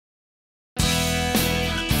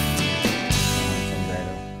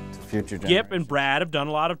future generations. Gip and Brad have done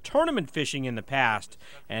a lot of tournament fishing in the past,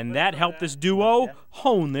 and that helped this duo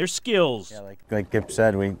hone their skills. Yeah, like Gip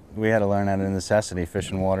said, we had to learn out of necessity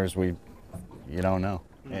fishing waters you don't know.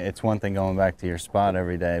 It's one thing going back to your spot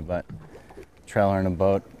every day, but trailing a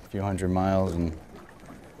boat a few hundred miles and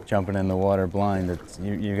jumping in the water blind,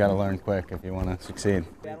 you got to learn quick if you want to succeed.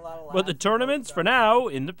 But the tournaments, for now,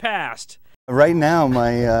 in the past. Right now,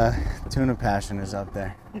 my tuna passion is up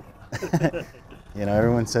there. You know,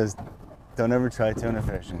 everyone says, don't ever try tuna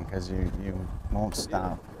fishing because you won't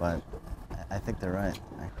stop, but I think they're right.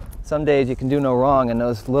 Some days you can do no wrong, and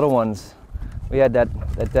those little ones, we had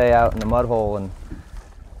that day out in the mud hole, and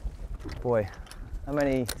boy, how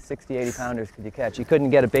many 60, 80 pounders could you catch? You couldn't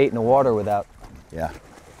get a bait in the water without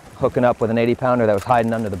hooking up with an 80 pounder that was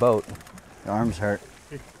hiding under the boat. Your arms hurt.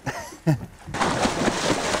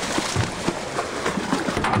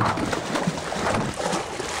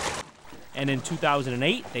 And in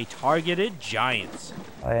 2008, they targeted giants.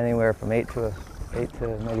 Anywhere from 8 to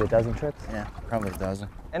maybe a dozen trips. Yeah, probably a dozen.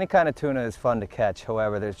 Any kind of tuna is fun to catch.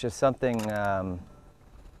 However, there's just something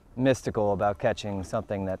mystical about catching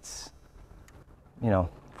something that's,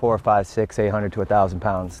 4, 5, 6, 800 to 1,000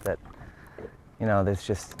 pounds. That, there's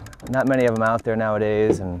just not many of them out there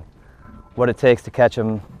nowadays, and what it takes to catch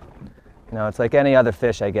them, it's like any other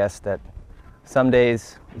fish, I guess, that some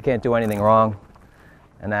days you can't do anything wrong.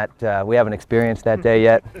 And that we haven't experienced that day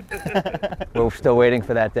yet. We're still waiting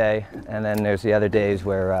for that day. And then there's the other days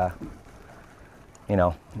where,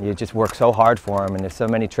 you just work so hard for them, and there's so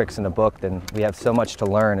many tricks in the book, and we have so much to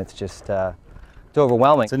learn. It's just, it's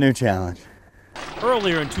overwhelming. It's a new challenge.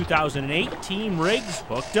 Earlier in 2008, Team Riggs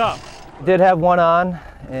hooked up. Did have one on,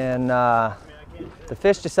 and the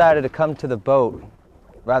fish decided to come to the boat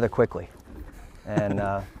rather quickly. And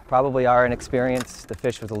probably our inexperience, the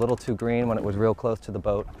fish was a little too green when it was real close to the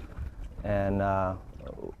boat. And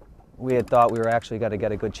we had thought we were actually going to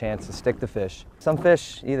get a good chance to stick the fish. Some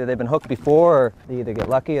fish, either they've been hooked before, or they either get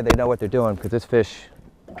lucky or they know what they're doing, because this fish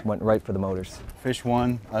went right for the motors. Fish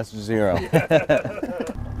 1, us 0.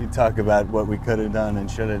 You talk about what we could have done and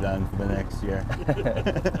should have done for the next year.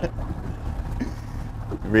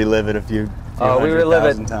 Relive it a few we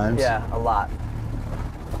relive it times. Yeah, a lot.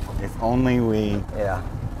 If only we... Yeah.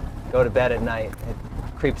 Go to bed at night, it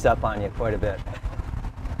creeps up on you quite a bit.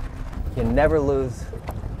 You never lose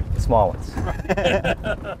the small ones.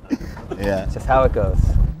 Yeah. It's just how it goes.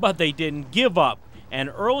 But they didn't give up, and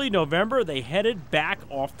early November they headed back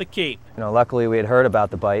off the Cape. Luckily we had heard about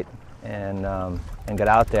the bite and got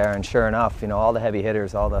out there, and sure enough, all the heavy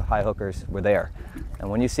hitters, all the high hookers were there. And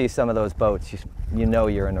when you see some of those boats, you know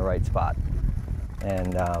you're in the right spot.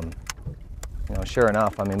 And sure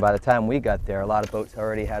enough, by the time we got there, a lot of boats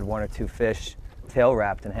already had 1 or 2 fish tail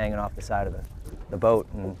wrapped and hanging off the side of the boat.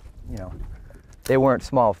 And, they weren't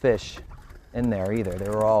small fish in there either. They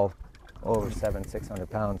were all over 700, 600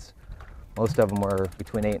 pounds. Most of them were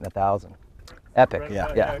between 8 and 1,000. Epic,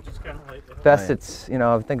 yeah. Best, it's,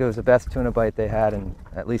 I think it was the best tuna bite they had in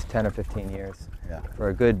at least 10 or 15 years. Yeah. For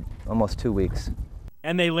a good, almost 2 weeks.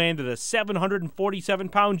 And they landed a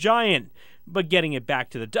 747-pound giant, but getting it back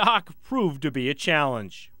to the dock proved to be a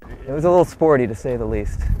challenge. It was a little sporty, to say the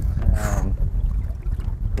least.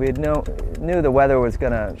 We knew the weather was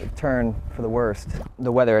going to turn for the worst.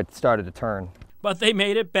 The weather had started to turn. But they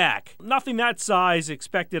made it back. Nothing that size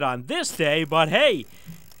expected on this day, but hey,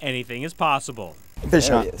 anything is possible. Fish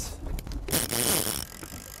There hunt. he is.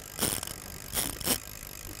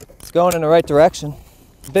 It's going in the right direction.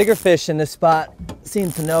 Bigger fish in this spot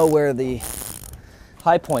seem to know where the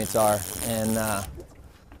high points are, and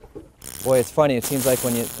boy, it's funny. It seems like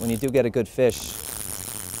when you do get a good fish,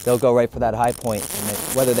 they'll go right for that high point, and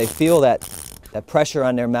whether they feel that pressure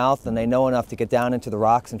on their mouth and they know enough to get down into the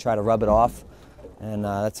rocks and try to rub it off, and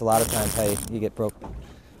that's a lot of times how you get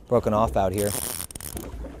broken off out here,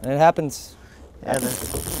 and it happens.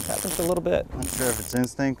 Happens a little bit. I'm not sure if it's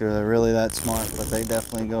instinct or they're really that smart, but they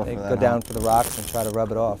definitely go for that. They go down for the rocks and try to rub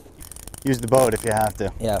it off. Use the boat if you have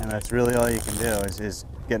to. Yeah. And that's really all you can do is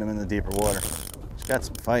get them in the deeper water. Just got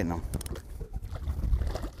some fight in them.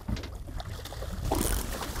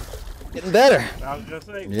 Getting better. I was gonna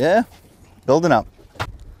say. Yeah, building up.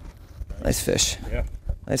 Nice fish. Yeah.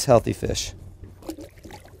 Nice healthy fish.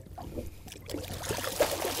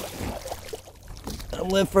 I'll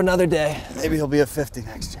live for another day. Maybe he'll be a 50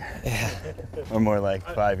 next year. Yeah. Or more like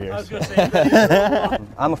 5 years. I was gonna say.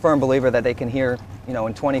 I'm a firm believer that they can hear,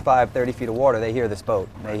 in 25, 30 feet of water, they hear this boat.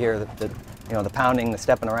 They hear the pounding, the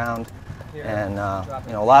stepping around. And,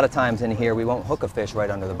 a lot of times in here, we won't hook a fish right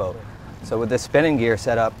under the boat. So with this spinning gear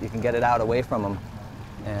set up, you can get it out away from them.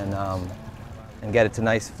 And and get it to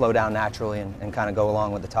nice flow down naturally and kind of go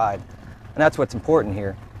along with the tide. And that's what's important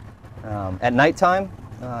here. At nighttime,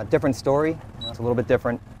 different story. It's a little bit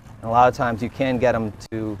different. And a lot of times you can get them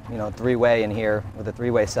to, three-way in here with a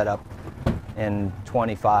three-way setup in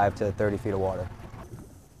 25 to 30 feet of water.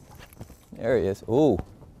 There he is. Ooh,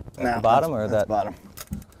 No, the bottom or that's that? bottom.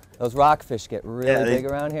 Those rockfish get really they- big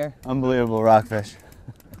around here. Unbelievable rockfish.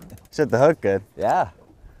 Set the hook good. Yeah.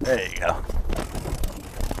 There you go.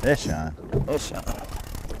 Fish on. Fish on.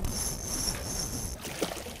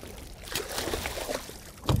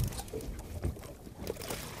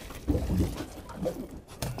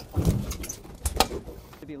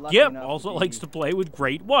 Gip also likes to play with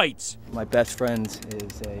great whites. My best friend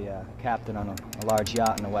is a captain on a large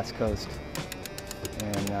yacht on the West Coast,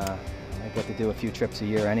 and I get to do a few trips a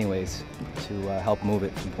year anyways to help move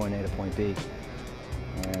it from point A to point B.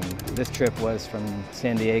 And this trip was from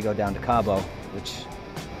San Diego down to Cabo, which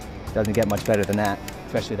doesn't get much better than that,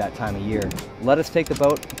 especially that time of year. Let us take the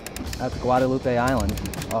boat out to Guadalupe Island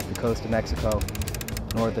off the coast of Mexico,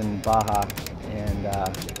 northern Baja, and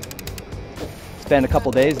spend a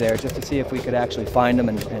couple days there just to see if we could actually find them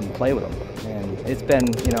and play with them. And it's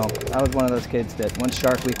been, I was one of those kids that once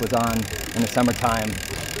Shark Week was on in the summertime,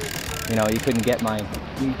 you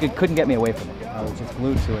couldn't get me away from it. I was just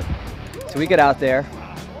glued to it. So we get out there,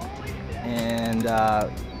 and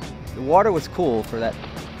the water was cool for that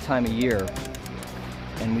time of year,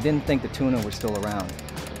 and we didn't think the tuna were still around.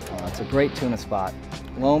 It's a great tuna spot.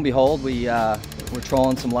 Lo and behold, we were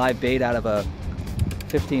trolling some live bait out of a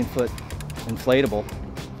 15-foot inflatable,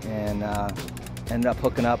 and ended up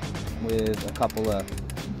hooking up with a couple of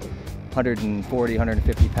 140,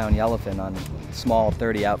 150 pound yellowfin on small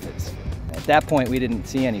 30 outfits. At that point we didn't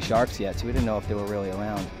see any sharks yet, so we didn't know if they were really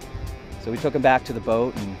around. So we took them back to the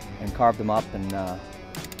boat and carved them up, and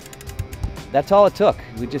that's all it took.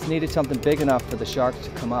 We just needed something big enough for the sharks to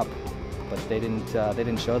come up, but they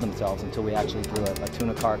didn't show themselves until we actually threw a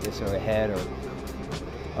tuna carcass or a head or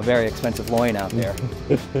a very expensive loin out there.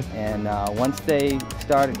 And once they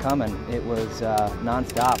started coming, it was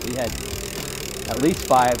non-stop. We had at least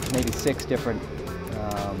 5, maybe 6 different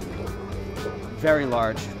very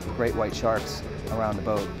large great white sharks around the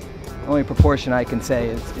boat. The only proportion I can say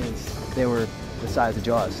is they were the size of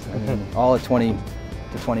jaws. I mean, all at 20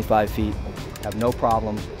 to 25 feet, have no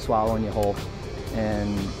problem swallowing you whole.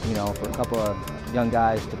 And for a couple of young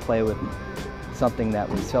guys to play with something that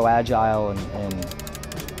was so agile and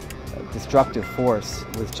destructive force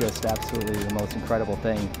was just absolutely the most incredible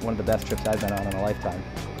thing. One of the best trips I've been on in a lifetime.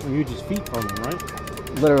 Well, you just feet on them,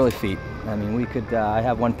 right? Literally feet. I mean, we could, I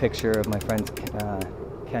have one picture of my friend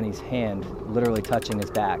Kenny's hand literally touching his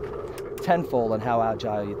back. Tenfold on how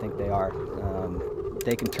agile you think they are.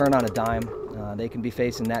 They can turn on a dime. They can be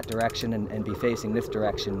facing that direction and be facing this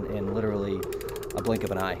direction in literally a blink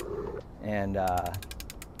of an eye. And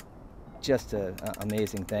just an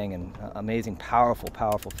amazing thing, and amazing, powerful,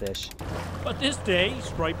 powerful fish. But this day,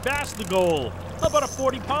 striped bass the goal. How about a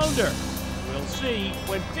 40-pounder? We'll see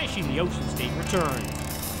when Fishing the Ocean State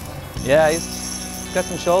returns. Yeah, he's got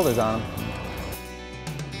some shoulders on him.